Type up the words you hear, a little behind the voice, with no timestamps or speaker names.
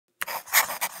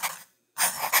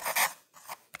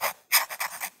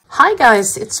Hi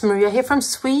guys, it's Maria here from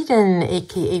Sweden,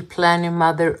 aka Planning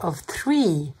Mother of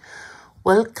 3.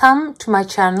 Welcome to my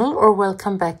channel, or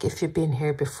welcome back if you've been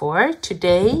here before.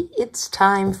 Today it's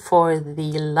time for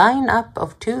the lineup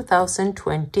of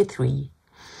 2023.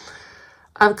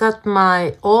 I've got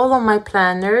all of my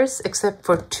planners except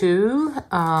for 2.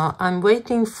 I'm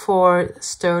waiting for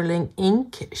Sterling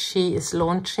Ink. She is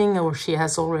launching, or she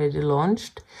has already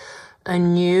launched, a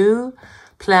new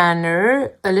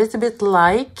planner, a little bit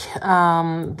like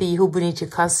the Hobonichi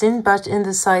cousin, but in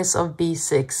the size of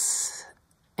B6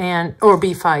 or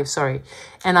B5, sorry.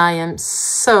 And I am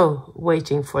so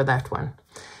waiting for that one.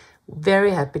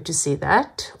 Very happy to see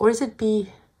that. Or is it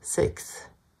B6?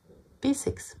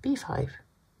 B6, B5.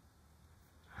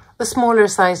 The smaller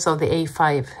size of the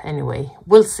A5 anyway.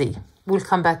 We'll see. We'll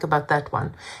come back about that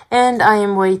one. And I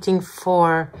am waiting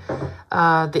for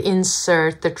the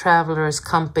insert, the Travelers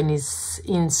Company's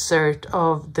insert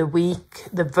of the week,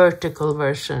 the vertical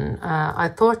version. I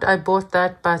thought I bought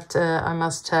that, but I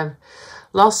must have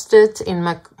lost it in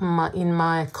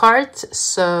my cart.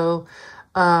 So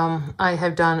I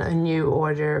have done a new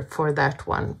order for that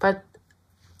one. But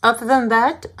other than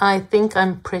that, I think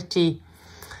I'm pretty,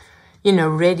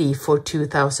 ready for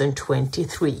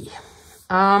 2023.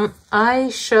 I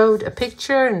showed a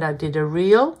picture and I did a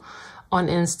reel on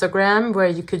Instagram where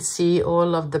you could see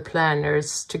all of the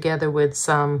planners together with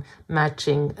some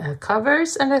matching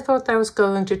covers. And I thought I was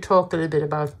going to talk a little bit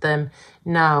about them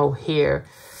now here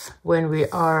when we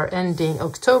are ending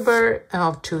October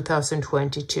of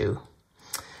 2022.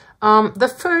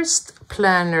 The first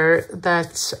planner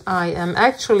that I am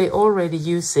actually already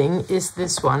using is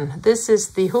this one. This is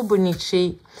the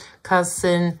Hobonichi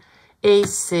Cousin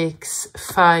A6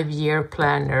 5-year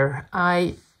planner.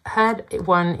 I had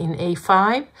one in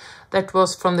A5 that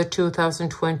was from the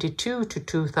 2022 to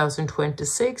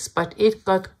 2026, but it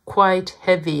got quite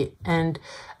heavy, and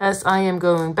as I am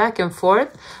going back and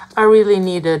forth, I really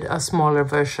needed a smaller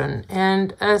version.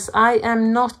 And as I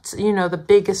am not, the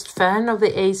biggest fan of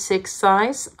the A6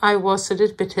 size, I was a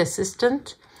little bit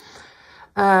hesitant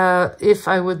if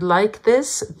I would like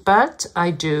this, but I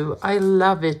do. I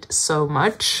love it so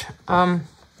much.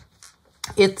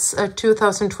 It's a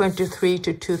 2023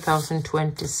 to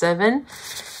 2027,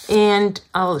 and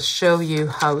I'll show you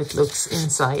how it looks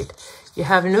inside. You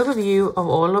have an overview of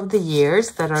all of the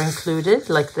years that are included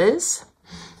like this,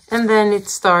 and then it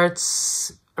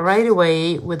starts right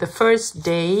away with the first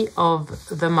day of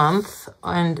the month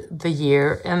and the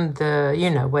year and the,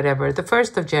 whatever, the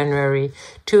 1st of January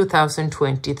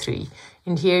 2023.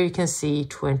 And here you can see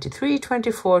 23,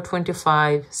 24,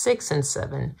 25, 6, and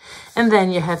 7. And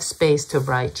then you have space to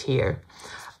write here,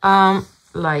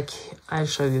 like I'll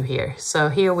show you here. So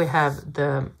here we have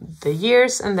the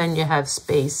years, and then you have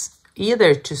space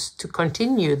either to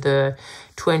continue the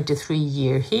 23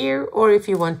 year here, or if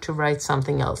you want to write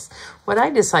something else. What I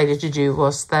decided to do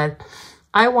was that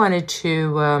I wanted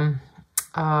to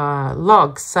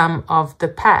log some of the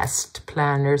past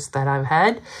planners that I've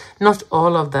had. Not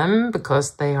all of them,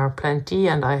 because they are plenty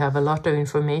and I have a lot of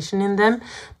information in them,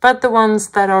 but the ones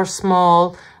that are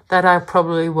small that I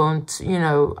probably won't,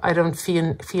 I don't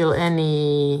feel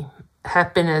any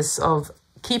happiness of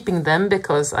keeping them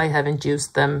because I haven't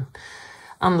used them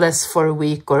unless for a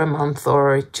week or a month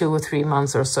or 2 or 3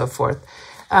 months or so forth.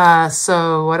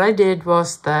 So what I did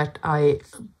was that I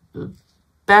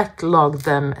backlogged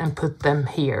them and put them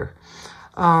here.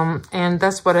 And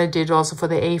that's what I did also for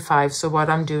the A5. So what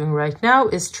I'm doing right now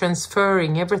is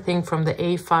transferring everything from the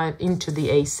A5 into the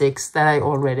A6 that I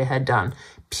already had done.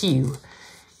 Pew.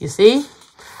 You see?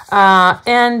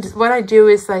 And what I do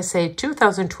is I say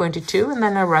 2022, and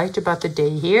then I write about the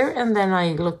day here, and then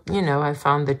I look, I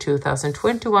found the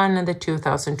 2021 and the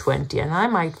 2020, and I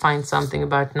might find something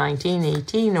about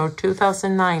 1918 or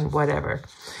 2009, whatever.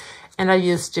 And I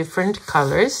use different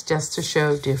colors just to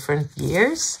show different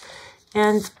years.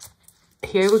 And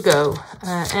here we go.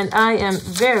 And I am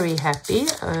very happy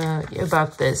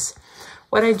about this.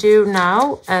 What I do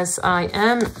now, as I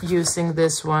am using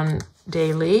this one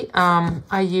daily,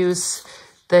 I use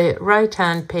the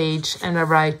right-hand page and I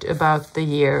write about the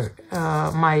year,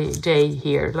 my day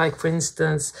here. Like, for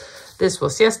instance, this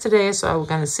was yesterday, so I'm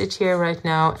going to sit here right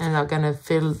now and I'm going to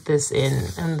fill this in.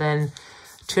 And then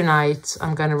tonight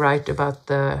I'm going to write about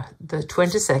the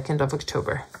 22nd of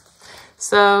October.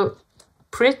 So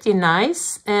pretty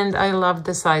nice, and I love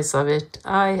the size of it.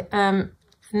 I am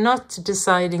not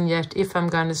deciding yet if I'm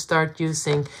going to start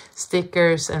using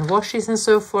stickers and washes and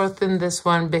so forth in this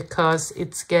one, because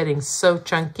it's getting so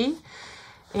chunky.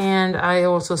 And I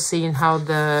also seen how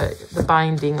the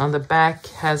binding on the back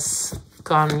has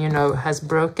gone, has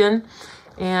broken.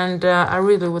 And I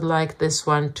really would like this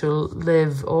one to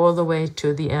live all the way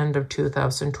to the end of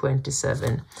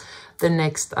 2027, the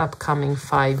next upcoming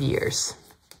 5 years.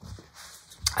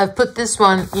 I've put this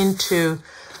one into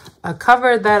a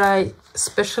cover that I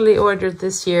specially ordered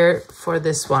this year for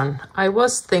this one. I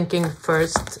was thinking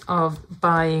first of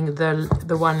buying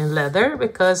the one in leather,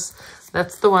 because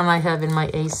that's the one I have in my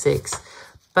A6.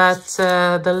 But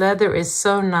the leather is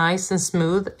so nice and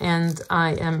smooth, and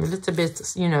I am a little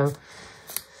bit, you know,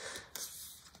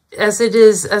 as it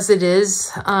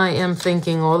is, I am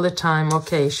thinking all the time,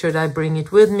 okay, should I bring it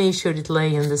with me? Should it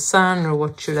lay in the sun, or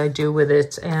what should I do with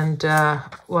it? And,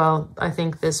 well, I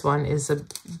think this one is a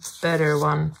better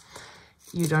one.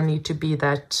 You don't need to be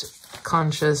that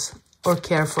conscious or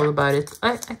careful about it.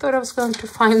 I thought I was going to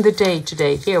find the day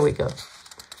today. Here we go.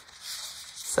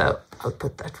 So I'll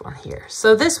put that one here.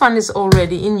 So this one is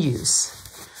already in use,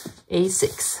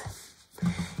 A6.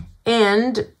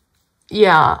 And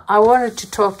yeah, I wanted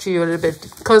to talk to you a little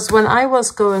bit, because when I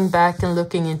was going back and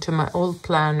looking into my old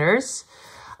planners,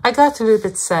 I got a little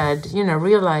bit sad, you know,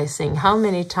 realizing how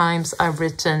many times I've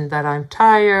written that I'm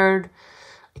tired,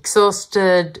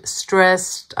 exhausted,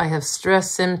 stressed, I have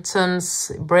stress symptoms,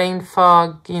 brain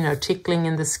fog, you know, tickling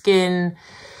in the skin,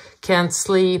 can't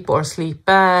sleep or sleep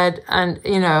bad, and,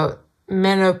 you know,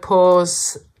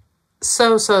 menopause,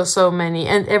 so many.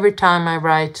 And every time I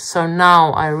write, so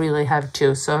now I really have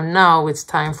to, so now it's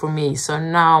time for me, so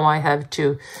now I have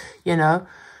to, you know,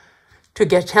 to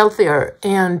get healthier.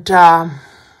 And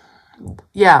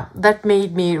yeah, that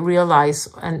made me realize,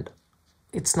 and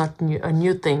it's not a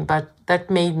new thing, but that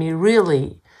made me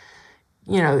really,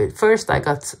 you know, at first I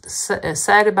got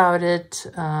sad about it,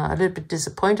 a little bit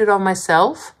disappointed of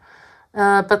myself,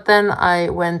 but then I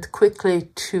went quickly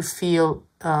to feel,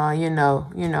 you know,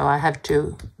 I have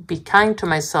to be kind to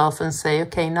myself and say,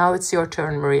 okay, now it's your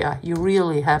turn, Maria. You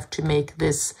really have to make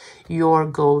this your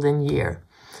golden year.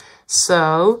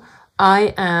 So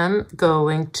I am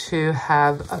going to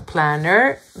have a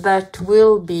planner that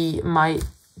will be my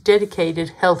dedicated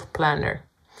health planner.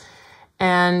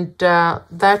 And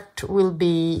that will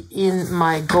be in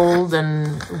my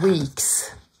golden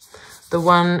weeks. The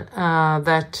one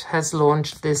that has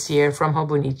launched this year from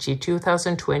Hobonichi,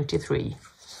 2023.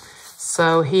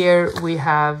 So here we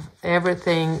have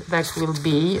everything that will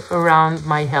be around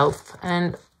my health.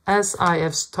 And as I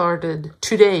have started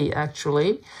today,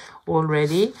 actually,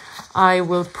 already, I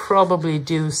will probably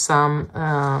do some,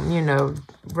 you know,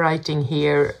 writing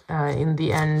here in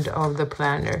the end of the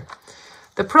planner.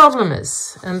 The problem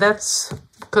is, and that's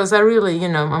because I really, you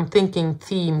know, I'm thinking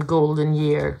theme golden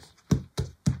year.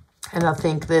 And I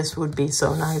think this would be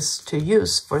so nice to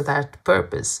use for that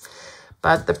purpose.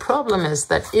 But the problem is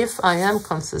that if I am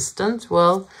consistent,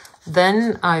 well,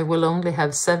 then I will only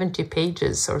have 70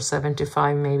 pages or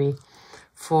 75 maybe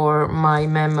for my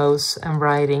memos and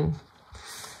writing.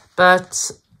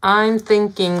 But I'm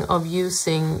thinking of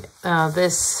using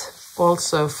this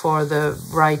also for the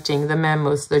writing, the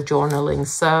memos, the journaling.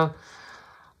 So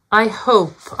I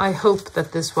hope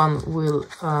that this one will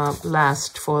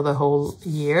last for the whole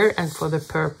year and for the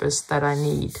purpose that I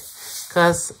need.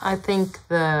 Because I think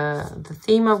the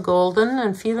theme of golden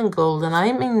and feeling golden,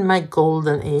 I'm in my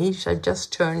golden age. I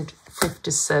just turned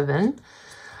 57.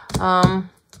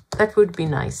 That would be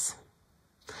nice.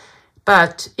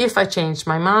 But if I change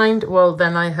my mind, well,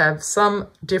 then I have some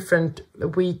different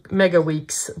mega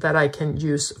weeks that I can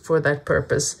use for that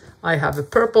purpose. I have a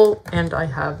purple and I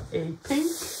have a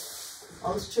pink.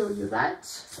 I'll show you that.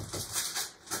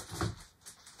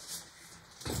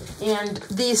 And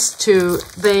these two,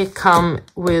 they come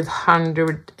with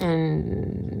 100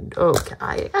 and... Okay,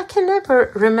 I can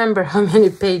never remember how many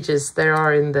pages there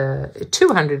are in the...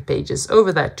 200 pages,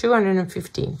 over that,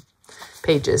 215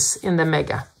 pages in the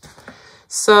mega.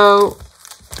 So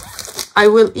I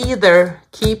will either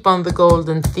keep on the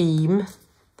golden theme,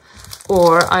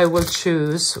 or I will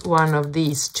choose one of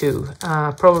these two,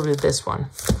 probably this one,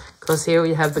 because here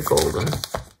we have the golden.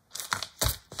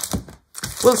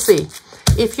 We'll see.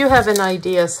 If you have an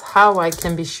ideas how I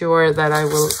can be sure that I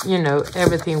will, you know,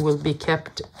 everything will be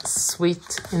kept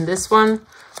sweet in this one,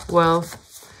 well,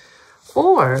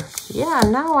 or, yeah,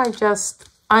 now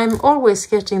I'm always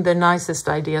getting the nicest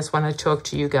ideas when I talk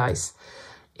to you guys.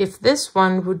 If this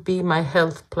one would be my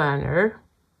health planner,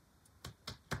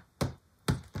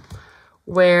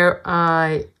 where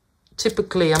I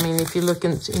typically, I mean, if you look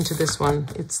into this one,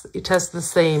 it has the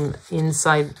same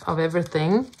inside of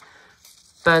everything,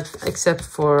 but except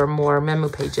for more memo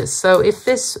pages. So if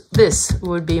this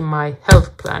would be my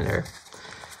health planner,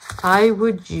 I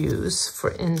would use,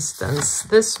 for instance,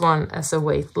 this one as a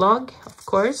weight log, of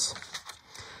course.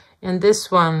 And this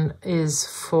one is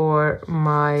for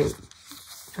my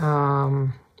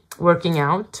working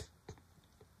out,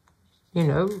 you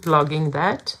know, vlogging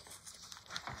that.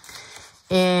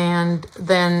 And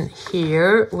then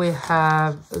here we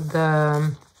have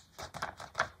the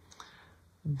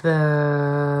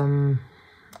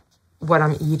what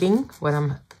I'm eating,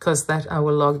 because that I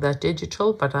will log that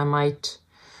digital, but I might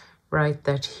write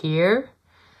that here.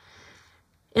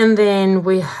 And then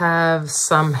we have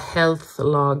some health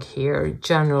log here,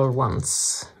 general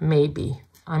ones, maybe.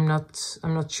 I'm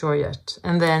not sure yet.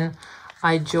 And then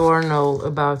I journal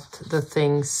about the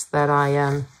things that I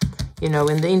am, you know,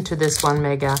 into this 1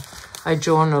 mega. I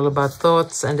journal about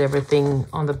thoughts and everything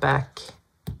on the back.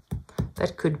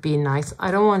 That could be nice.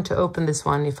 I don't want to open this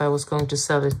one if I was going to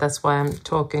sell it. That's why I'm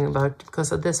talking about,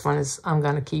 because this one is I'm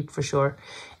gonna keep for sure.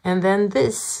 And then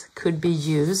this could be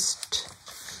used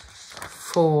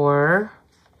for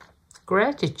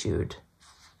gratitude,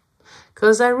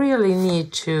 because I really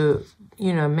need to,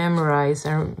 you know, memorize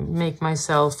and make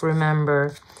myself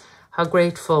remember how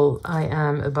grateful I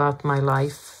am about my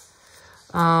life.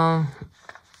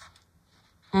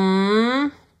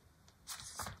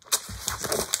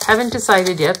 Haven't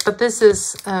decided yet, but this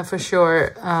is for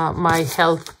sure my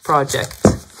health project,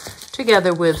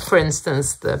 together with, for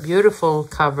instance, the beautiful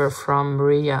cover from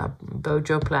Maria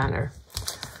Bojo Planner.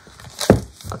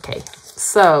 Okay,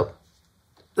 so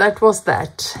that was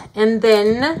that. And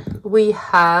then we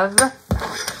have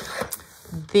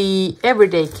the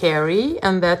everyday carry,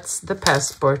 and that's the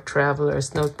Passport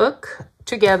Traveler's Notebook,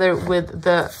 together with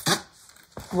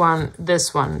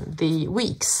this one, the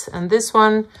weeks. And this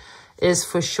one is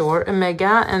for sure a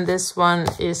mega, and this one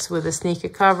is with a sneaker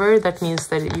cover. That means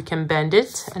that you can bend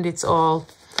it, and it's all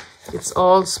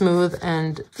smooth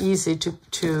and easy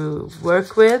to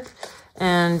work with.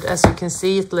 And as you can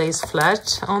see, it lays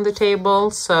flat on the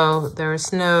table, so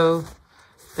there's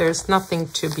nothing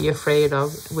to be afraid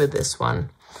of with this one.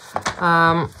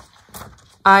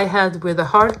 I had with a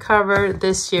hardcover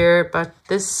this year, but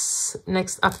this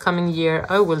next upcoming year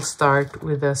I will start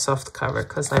with a soft cover,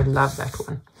 because I love that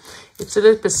one. It's a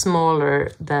little bit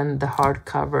smaller than the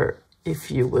hardcover. If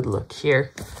you would look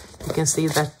here, you can see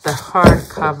that the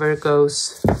hardcover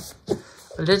goes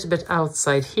a little bit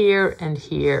outside here and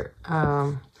here,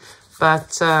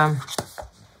 but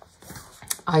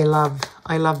I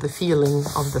love the feeling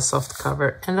of the soft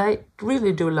cover, and I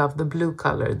really do love the blue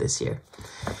color this year.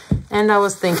 And I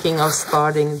was thinking of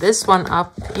starting this one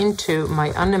up into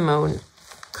my anemone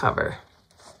cover,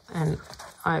 and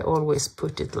I always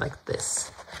put it like this.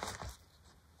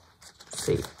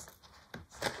 See,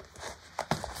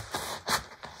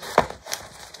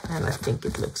 and I think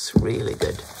it looks really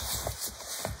good.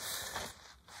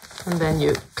 And then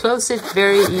you close it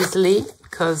very easily,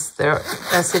 because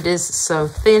as it is so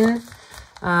thin,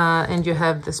 and you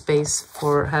have the space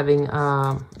for having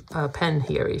a pen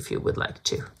here if you would like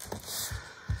to.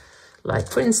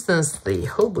 Like, for instance, the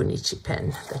Hobonichi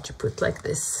pen that you put like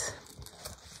this.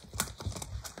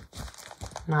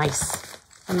 Nice.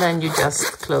 And then you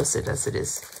just close it as it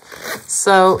is.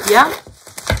 So yeah,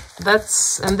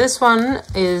 and this one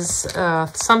is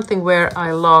something where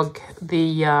I log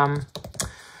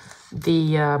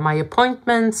my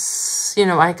appointments. You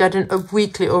know, I got a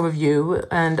weekly overview,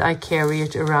 and I carry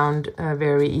it around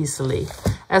very easily,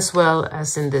 as well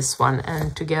as in this one,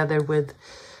 and together with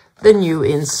the new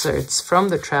inserts from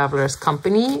the Travelers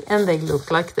Company, and they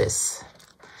look like this.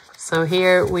 So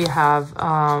here we have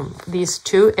these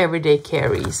two everyday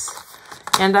carries,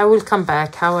 and I will come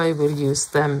back how I will use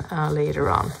them later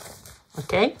on.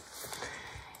 Okay,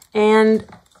 and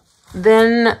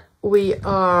then we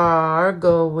are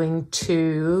going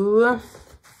to,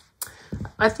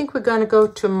 I think we're going to go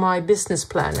to my business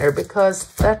planner, because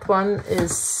that one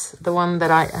is the one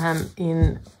that I am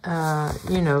in,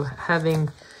 you know, having,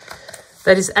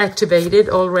 that is activated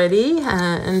already,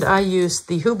 and I use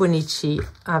the Hobonichi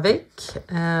avec,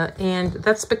 and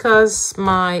that's because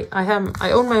I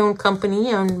own my own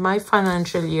company, and my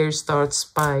financial year starts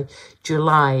by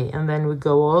July, and then we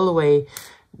go all the way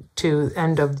to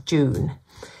end of June.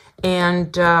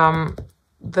 And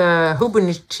the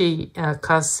Hobonichi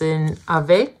cousin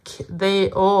avec, they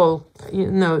all,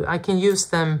 you know, I can use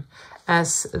them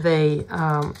as they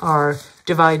are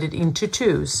divided into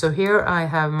two. So here I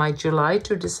have my July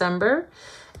to December,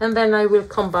 and then I will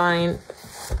combine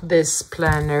this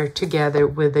planner together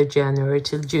with the January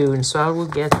till June. So I will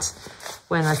get,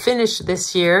 when I finish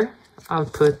this year, I'll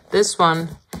put this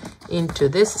one into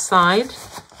this side,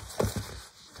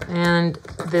 and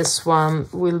this one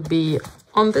will be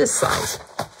on this side.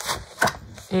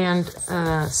 And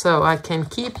so I can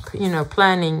keep, you know,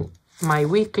 planning my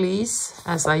weeklies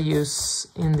as I use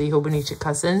in the Hobonichi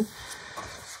cousin.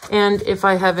 And if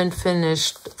I haven't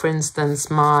finished, for instance,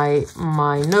 my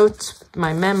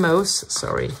memos,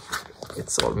 sorry,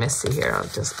 it's all messy here, I'll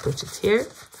just put it here.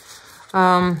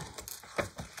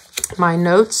 My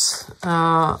notes,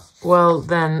 well,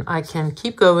 then I can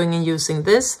keep going and using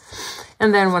this.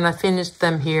 And then when I finish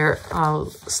them here, I'll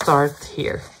start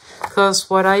here. Because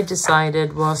what I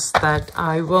decided was that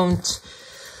I won't,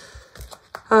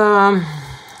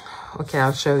 okay,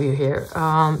 I'll show you here.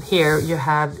 Here you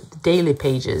have daily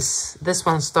pages. This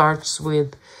one starts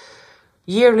with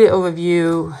yearly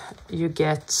overview. You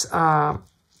get, I'll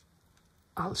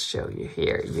show you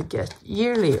here. You get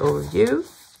yearly overview.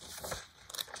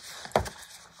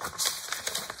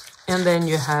 And then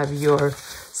you have your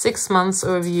 6 months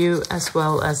overview as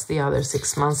well as the other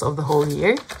 6 months of the whole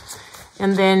year.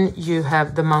 And then you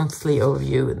have the monthly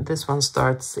overview. This one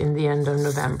starts in the end of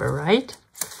November, right?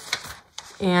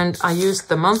 And I use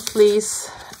the monthlies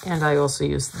and I also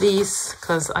use these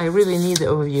because I really need the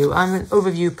overview. I'm an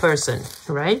overview person,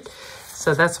 right?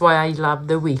 So that's why I love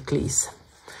the weeklies.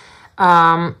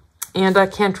 And I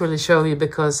can't really show you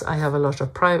because I have a lot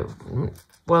of private,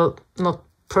 well, not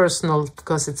personal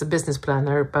because it's a business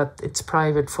planner, but it's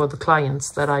private for the clients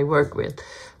that I work with.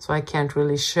 So I can't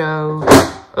really show,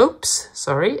 oops,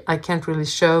 sorry. I can't really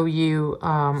show you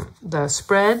the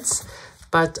spreads,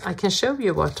 but I can show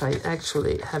you what I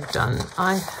actually have done.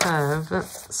 I have,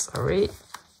 sorry,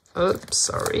 oops,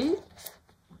 sorry.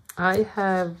 I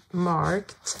have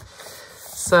marked,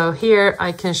 so here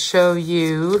I can show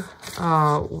you,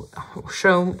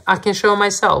 I can show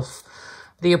myself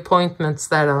the appointments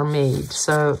that are made.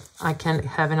 So I can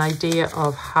have an idea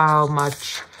of how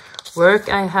much work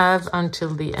I have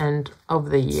until the end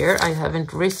of the year. I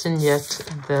haven't written yet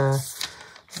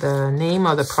the name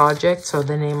of the projects or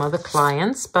the name of the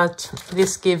clients, but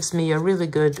this gives me a really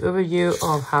good overview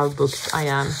of how booked I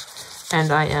am.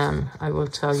 And I will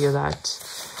tell you that.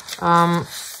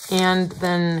 And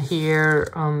then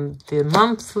here on the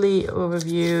monthly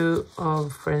overview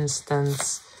of, for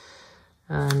instance,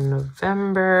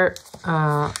 November,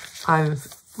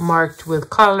 I've marked with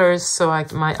colors so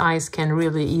my eyes can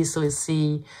really easily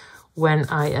see when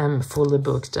I am fully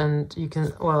booked. And you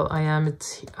can, well, I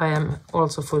am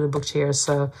also fully booked here.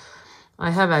 So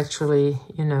I have actually,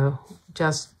 you know,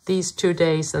 just these 2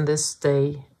 days and this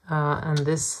day and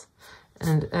this,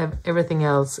 and everything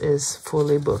else is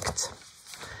fully booked.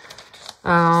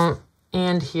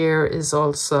 And here is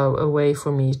also a way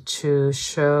for me to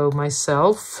show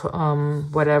myself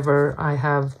whatever I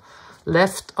have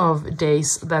left of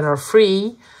days that are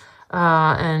free.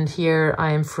 And here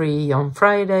I am free on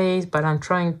Fridays, but I'm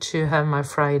trying to have my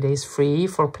Fridays free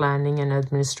for planning and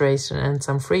administration and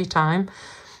some free time.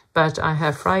 But I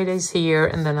have Fridays here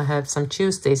and then I have some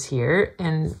Tuesdays here.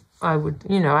 And I would,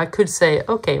 you know, I could say,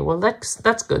 okay, well,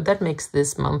 that's good. That makes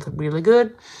this month really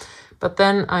good. But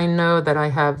then I know that I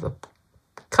have a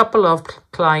couple of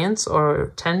clients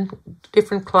or 10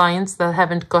 different clients that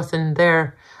haven't gotten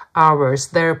their hours,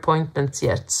 their appointments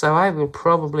yet. So I will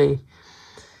probably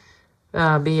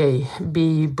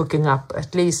be booking up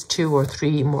at least 2 or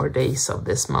 3 more days of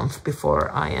this month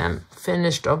before I am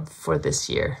finished up for this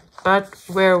year. But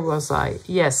where was I?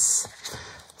 Yes.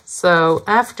 So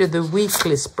after the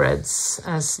weekly spreads,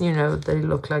 as you know, they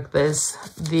look like this,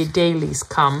 the dailies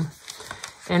come.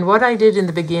 And what I did in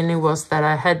the beginning was that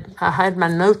I had my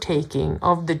note-taking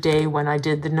of the day when I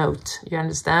did the note. You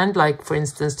understand? Like, for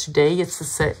instance, today it's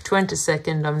the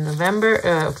 22nd of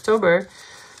October.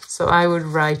 So I would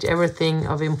write everything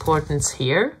of importance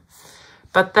here.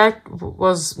 But that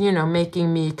was, you know,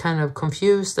 making me kind of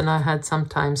confused. And I had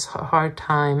sometimes a hard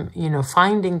time, you know,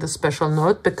 finding the special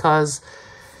note. Because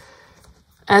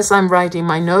as I'm writing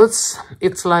my notes,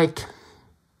 it's like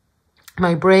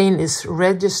my brain is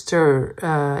registering.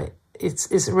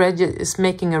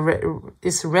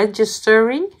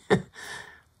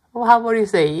 Well, how would you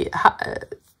say?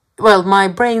 Well, my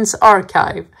brain's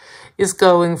archive is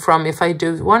going from, if I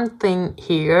do one thing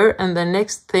here and the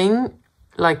next thing,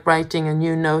 like writing a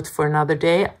new note for another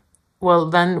day, well,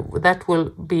 then that will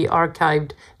be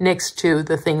archived next to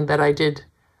the thing that I did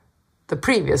the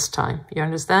previous time. You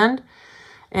understand?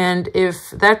 And if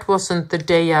that wasn't the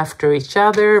day after each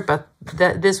other, but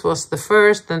this was the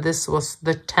 1st and this was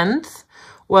the 10th,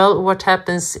 well, what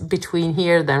happens between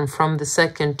here then from the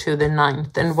 2nd to the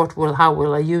 9th, and how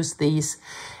will I use these?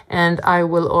 And I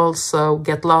will also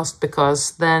get lost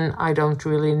because then I don't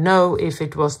really know if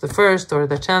it was the 1st or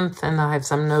the 10th, and I have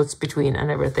some notes between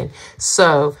and everything.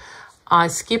 So I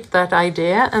skip that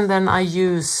idea, and then I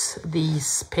use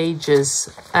these pages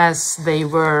as they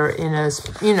were in a,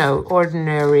 you know,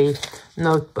 ordinary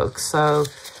notebook. So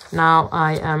now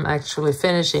I am actually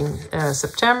finishing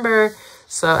September.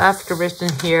 So after written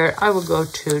here, I will go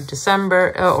to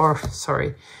December,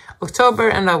 October,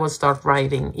 and I will start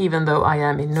writing, even though I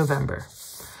am in November.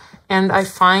 And I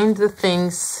find the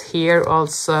things here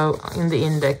also in the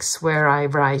index where I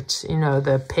write, you know,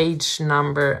 the page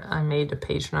number. I made a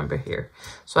page number here,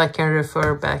 so I can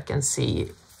refer back and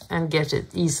see and get it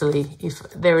easily. If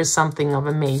there is something of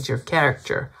a major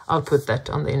character, I'll put that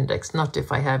on the index, not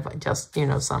if I have just, you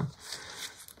know, some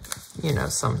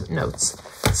notes.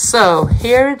 So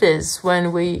here it is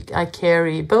when I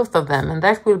carry both of them, and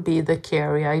that will be the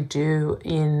carry I do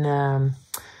in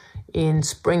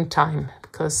springtime,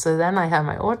 because then I have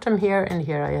my autumn here, and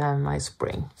here I have my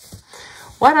spring.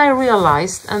 What I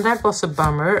realized, and that was a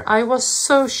bummer, I was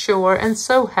so sure and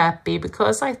so happy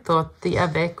because I thought the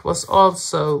avec was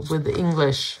also with the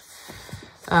English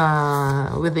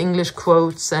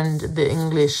quotes and the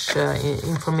English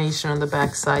information on the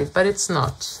backside, but it's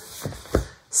not.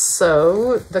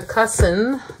 So the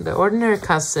cousin, the ordinary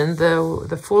cousin,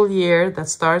 the full year that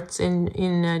starts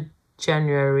in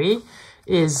January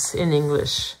is in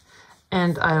English,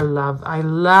 and I love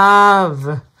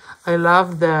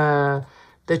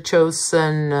the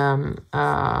chosen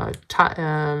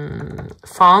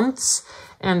fonts,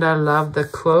 and I love the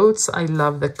quotes, I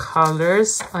love the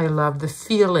colors, I love the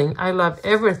feeling, I love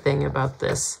everything about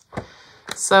this.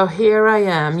 So here I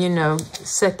am, you know,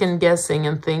 second guessing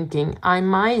and thinking I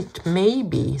might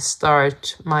maybe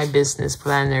start my business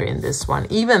planner in this one,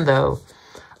 even though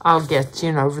I'll get,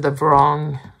 you know, the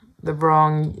wrong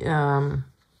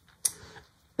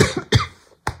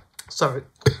sorry.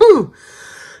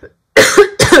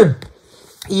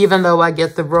 Even though I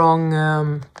get the wrong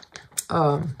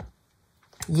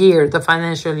year, the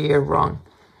financial year wrong.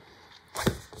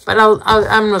 But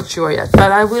I'm not sure yet,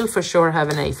 but I will for sure have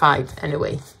an A5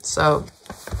 anyway. So,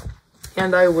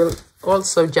 and I will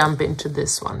also jump into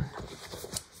this one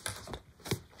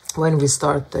when we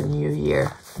start the new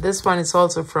year. This one is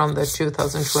also from the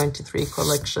 2023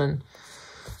 collection,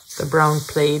 the brown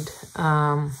plaid,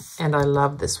 and I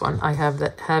love this one. I have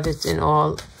it in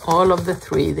all of the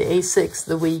three, the A6,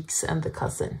 the weeks, and the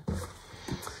cousin.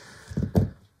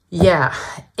 Yeah,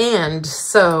 and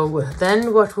so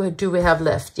then what do we have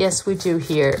left? Yes, we do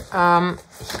here.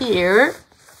 Here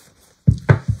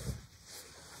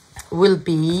will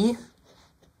be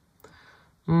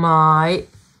my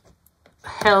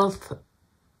health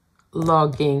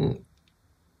logging,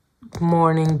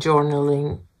 morning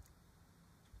journaling,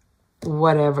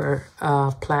 whatever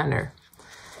planner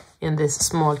in this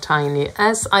small tiny,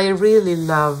 as I really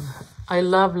love,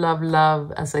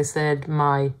 as I said,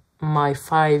 my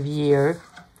 5-year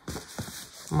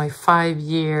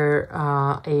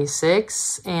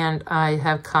A6, and I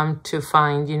have come to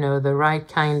find, you know, the right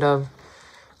kind of,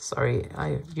 sorry,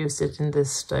 I used it in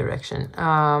this direction.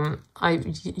 I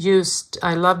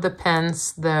love the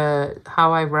pens,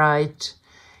 how I write,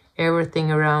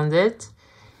 everything around it.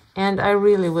 And I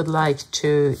really would like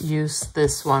to use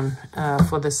this one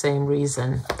for the same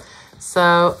reason.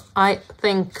 So I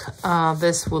think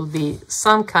this will be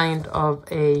some kind of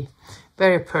a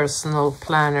very personal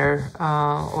planner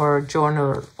or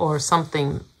journal or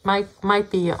something. Might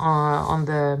be on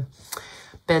the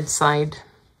bedside,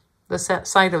 the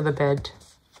side of the bed.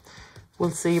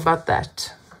 We'll see about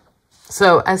that.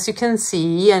 So as you can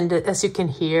see and as you can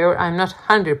hear, I'm not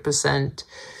 100%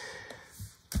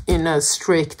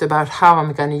 strict about how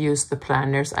I'm going to use the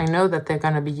planners. I know that they're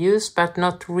going to be used, but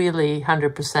not really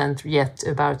 100% yet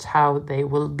about how they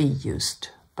will be used.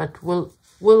 But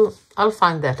I'll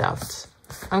find that out.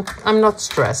 I'm not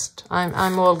stressed.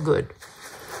 I'm all good.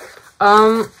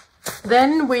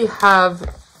 Then we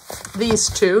have these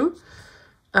two.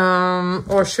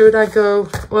 Or should I go?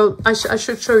 Well, I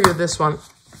should show you this one.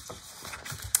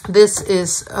 This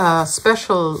is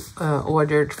special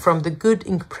ordered from the Good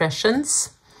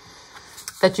Impressions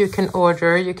that you can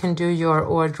order. You can do your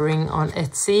ordering on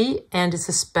Etsy, and it's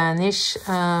a Spanish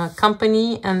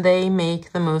company, and they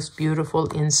make the most beautiful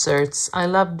inserts. I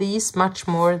love these much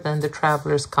more than the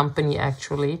Travelers Company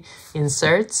actually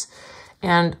inserts.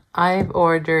 And I've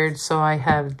ordered, so I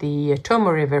have the Tomo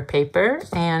River paper,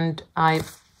 and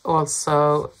I've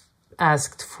also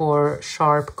asked for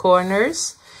sharp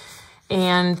corners,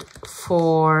 and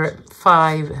for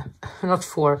 5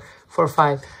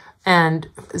 and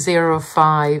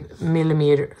 0.5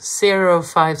 millimeter,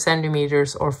 0.5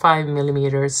 centimeters or 5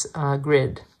 millimeters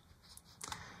grid,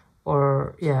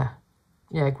 or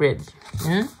grid.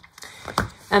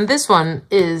 And this one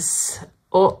is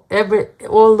all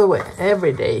the way,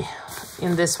 every day.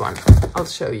 In this one, I'll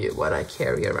show you what I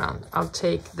carry around. I'll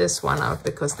take this one out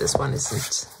because this one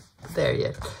isn't there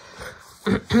yet.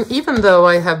 Even though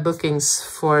I have bookings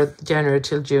for January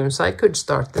till June, so I could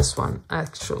start this one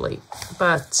actually.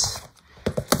 But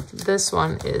this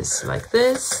one is like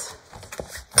this.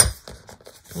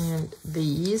 And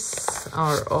these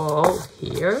are all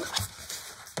here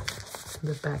in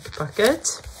the back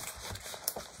pocket.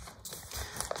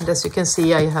 And as you can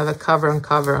see, I have a cover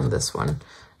on this one.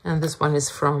 And this one is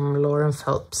from Lauren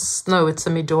Phelps. No, it's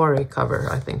a Midori cover,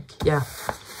 I think. Yeah.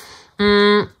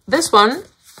 This one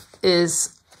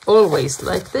is always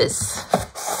like this.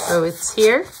 So it's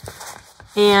here.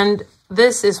 And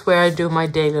this is where I do my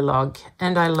daily log.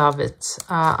 And I love it.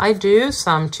 I do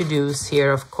some to-dos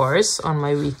here, of course, on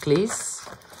my weeklies.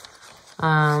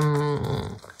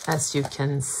 As you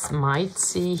might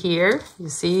see here. You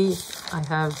see, I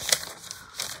have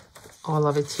all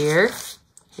of it here.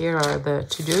 Here are the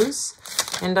to-dos,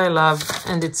 and I love,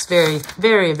 and it's very,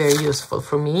 very, very useful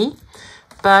for me.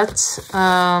 But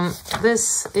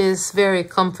this is very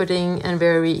comforting and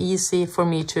very easy for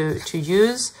me to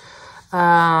use.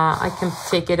 I can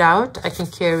take it out, I can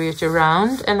carry it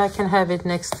around, and I can have it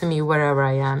next to me wherever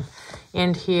I am.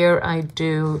 And here I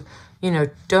do, you know,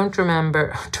 don't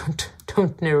remember,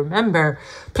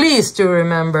 please do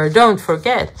remember, don't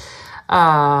forget.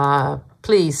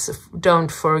 Please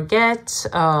don't forget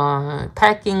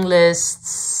packing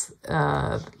lists,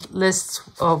 lists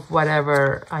of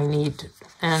whatever I need.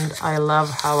 And I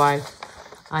love how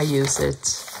I use it.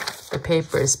 The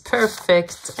paper is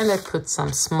perfect. And I put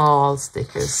some small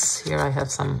stickers. Here I have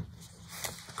some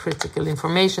critical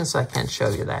information, so I can't show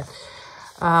you that.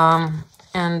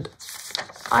 And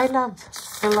I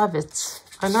love it.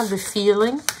 I love the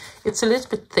feeling. It's a little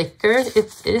bit thicker.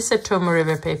 It is a Tomo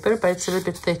River paper, but it's a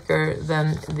little bit thicker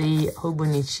than the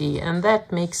Hobonichi, and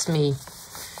that makes me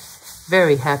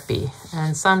very happy.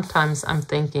 And sometimes I'm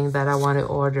thinking that I want to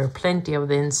order plenty of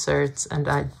the inserts and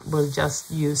I will just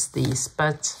use these,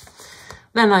 but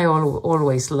then I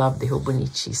always love the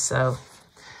Hobonichi. So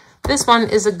this one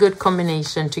is a good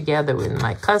combination together with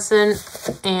my cousin.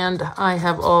 And I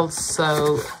have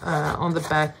also on the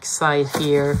back side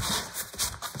here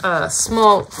a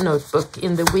small notebook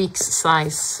in the week's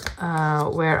size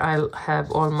where I'll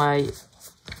have all my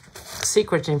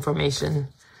secret information,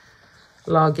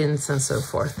 logins and so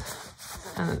forth,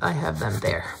 and I have them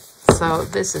there. So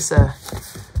this is a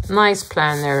nice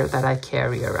planner that I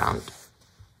carry around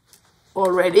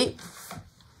already.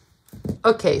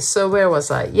 Okay, so where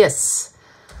was I? Yes.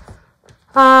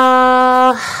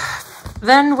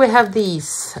 Then we have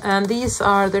these, and these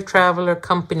are the Traveler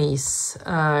Company's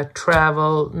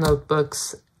travel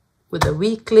notebooks with a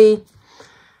weekly,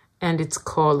 and it's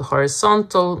called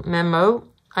Horizontal Memo,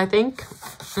 I think.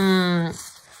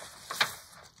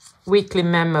 Weekly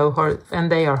memo,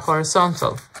 and they are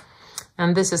horizontal.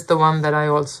 And this is the one that I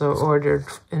also ordered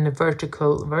in a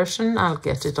vertical version. I'll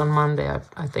get it on Monday,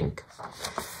 I think.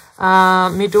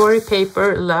 Midori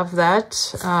paper, love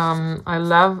that. I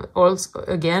love also,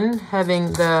 again,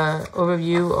 having the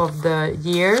overview of the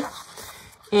year.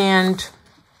 And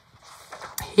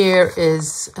here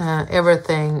is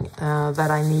everything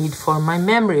that I need for my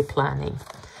memory planning.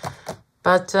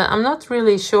 But I'm not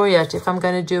really sure yet if I'm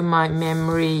going to do my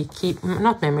memory keeping.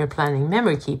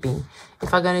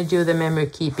 If I'm going to do the memory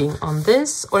keeping on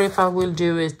this, or if I will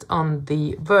do it on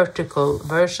the vertical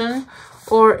version,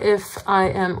 or if I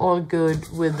am all good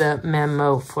with the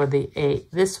memo for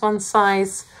this one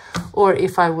size, or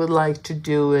if I would like to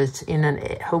do it in an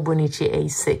Hobonichi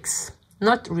A6.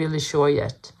 Not really sure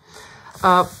yet.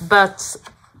 But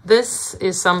this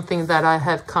is something that I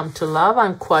have come to love.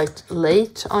 I'm quite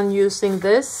late on using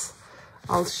this.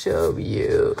 I'll show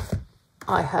you.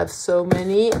 I have so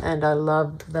many and I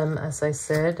love them, as I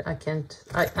said. I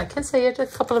can say it a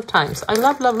couple of times. I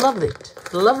love it.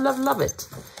 Love it.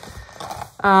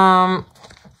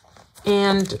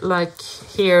 And like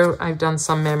here, I've done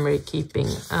some memory keeping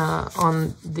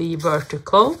on the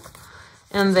vertical.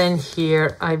 And then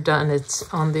here, I've done it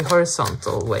on the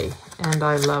horizontal way. And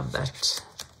I love that.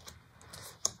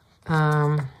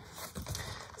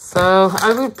 So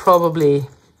I will probably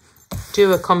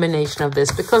do a combination of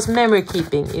this because memory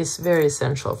keeping is very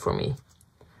essential for me.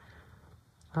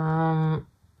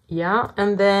 Yeah,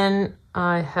 and then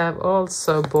I have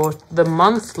also bought the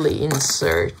monthly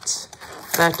insert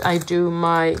that I do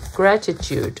my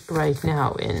gratitude right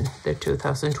now in the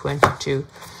 2022.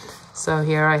 So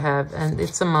here I have, and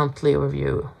it's a monthly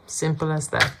review, simple as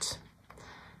that,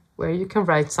 where you can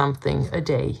write something a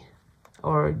day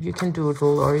or you can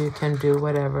doodle, or you can do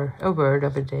whatever, a word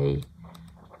of a day.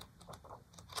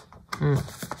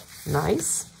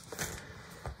 Nice.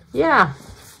 Yeah.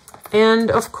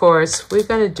 And of course, we're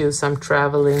going to do some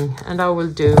traveling, and I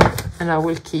will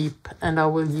keep, and I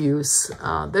will use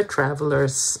the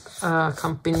Travelers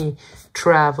Company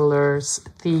Travelers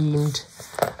themed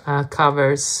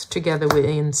covers together with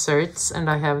inserts, and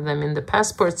I have them in the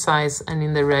passport size and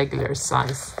in the regular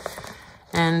size.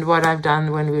 And what I've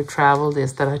done when we've traveled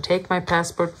is that I take my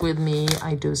passport with me,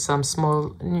 I do some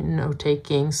small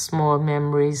note-taking, small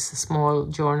memories, small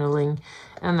journaling,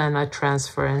 and then I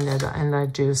transfer and I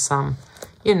do some,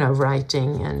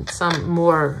 writing and some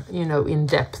more, in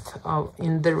depth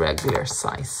in the regular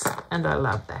size. And I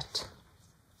love that.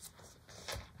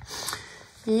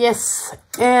 Yes,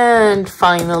 and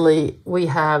finally we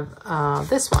have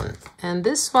this one. And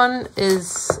this one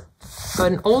is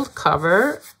an old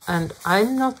cover, and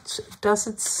I'm not, does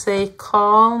it say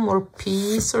calm or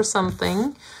peace or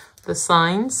something? The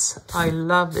signs, I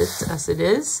love it as it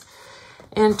is.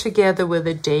 And together with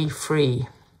a day free.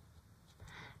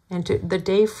 And the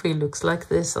day free looks like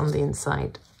this on the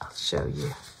inside. I'll show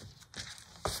you.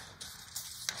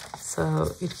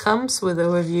 So it comes with an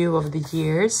overview of the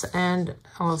years and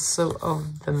also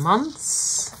of the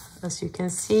months, as you can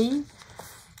see.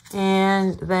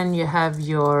 And then you have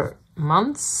your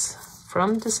months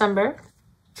from December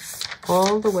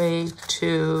all the way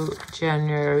to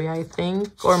January, I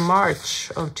think, or March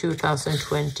of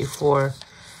 2024.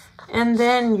 And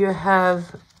then you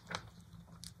have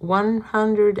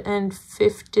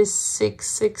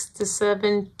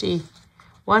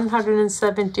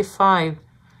 175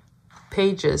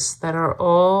 pages that are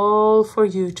all for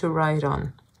you to write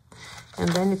on. And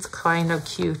then it's kind of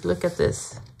cute. Look at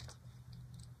this.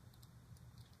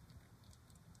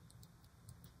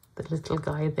 The little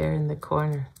guy there in the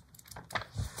corner.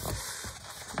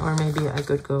 Or maybe I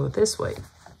could go this way.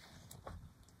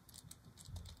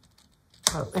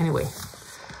 Well, anyway.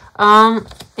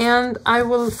 And I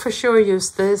will for sure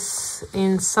use this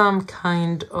in some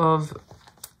kind of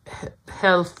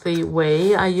healthy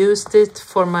way. I used it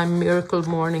for my miracle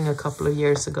morning a couple of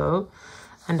years ago,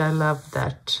 and I love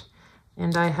that.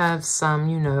 And I have some,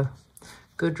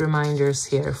 good reminders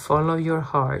here. Follow your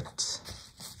heart.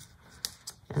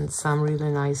 And some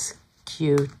really nice,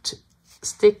 cute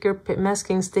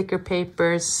masking sticker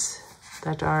papers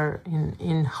that are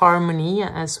in harmony,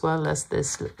 as well as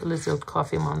this little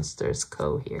Coffee Monsters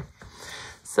Co. here.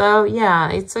 So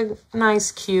yeah, it's a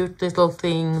nice, cute little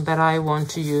thing that I want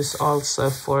to use also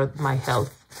for my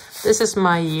health. This is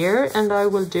my year, and I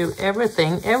will do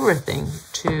everything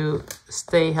to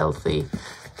stay healthy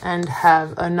and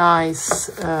have a nice,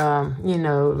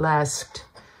 last,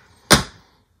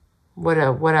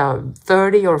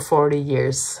 30 or 40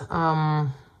 years.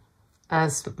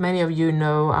 As many of you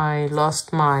know, I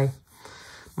lost my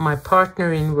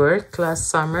partner in work last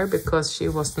summer because she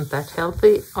wasn't that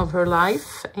healthy of her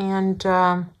life, and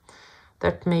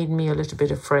that made me a little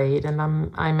bit afraid. And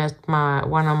I met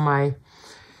one of my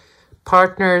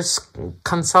partner's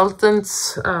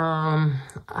consultants. I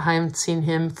haven't seen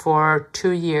him for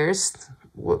 2 years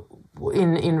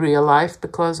in real life,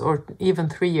 or even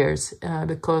 3 years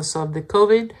because of the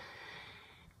COVID,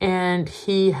 and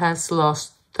he has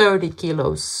lost 30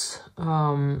 kilos,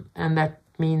 and that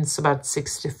means about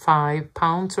 65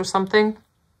 pounds or something.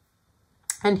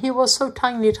 And he was so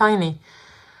tiny.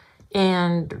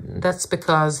 And that's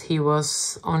because he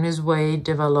was on his way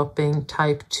developing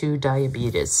type 2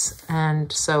 diabetes.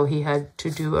 And so he had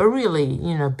to do a really,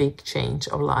 big change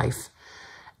of life.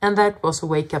 And that was a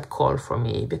wake-up call for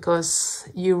me, because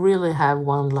you really have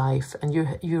one life, and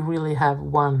you really have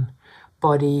one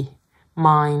body,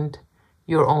 mind,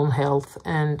 your own health.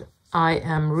 And I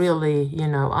am really,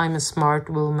 I'm a smart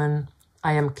woman.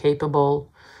 I am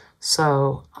capable.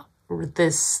 So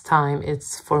this time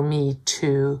it's for me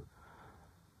to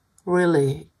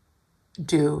really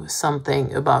do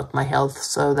something about my health,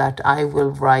 so that I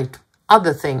will write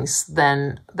other things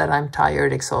than that I'm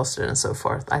tired, exhausted, and so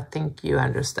forth. I think you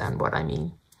understand what I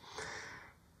mean.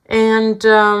 And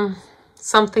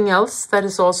something else that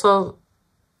is also,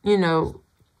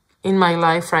 in my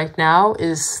life right now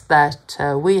is that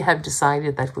we have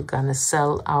decided that we're going to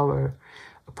sell our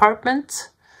apartment.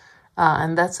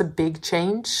 And that's a big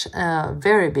change,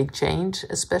 very big change,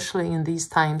 especially in these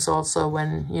times also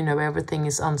when, everything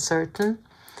is uncertain.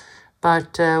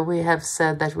 But we have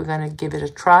said that we're going to give it a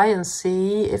try and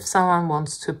see if someone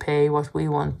wants to pay what we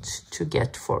want to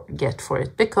get for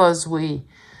it. Because we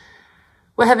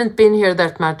we haven't been here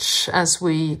that much as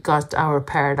we got our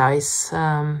paradise,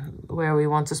 where we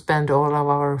want to spend all of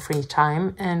our free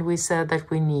time. And we said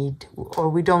that we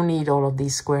don't need all of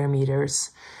these square meters,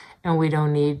 and we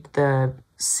don't need the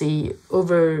sea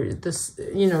over this,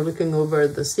 looking over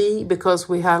the sea, because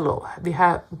we have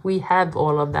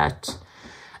all of that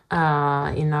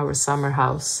in our summer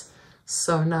house.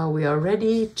 So now we are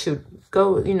ready to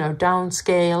go,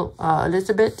 downscale a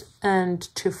little bit and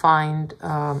to find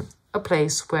a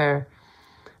place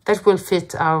that will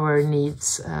fit our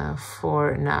needs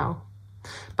for now.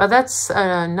 But that's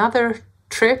another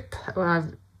trip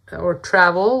or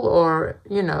travel, or,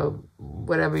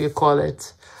 whatever you call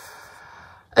it.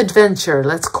 Adventure,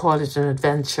 let's call it an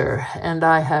adventure. And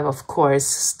I have, of course,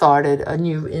 started a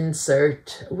new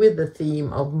insert with the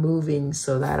theme of moving,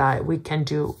 so that we can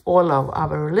do all of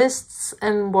our lists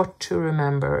and what to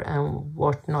remember and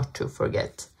what not to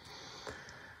forget.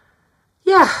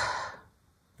 Yeah,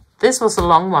 this was a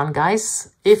long one,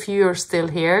 guys. If you're still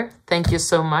here, thank you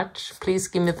so much. Please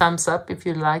give me a thumbs up if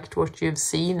you liked what you've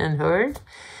seen and heard.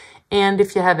 And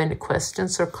if you have any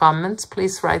questions or comments,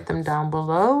 please write them down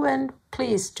below. And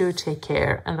please do take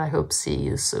care, and I hope to see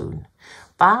you soon.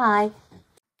 Bye.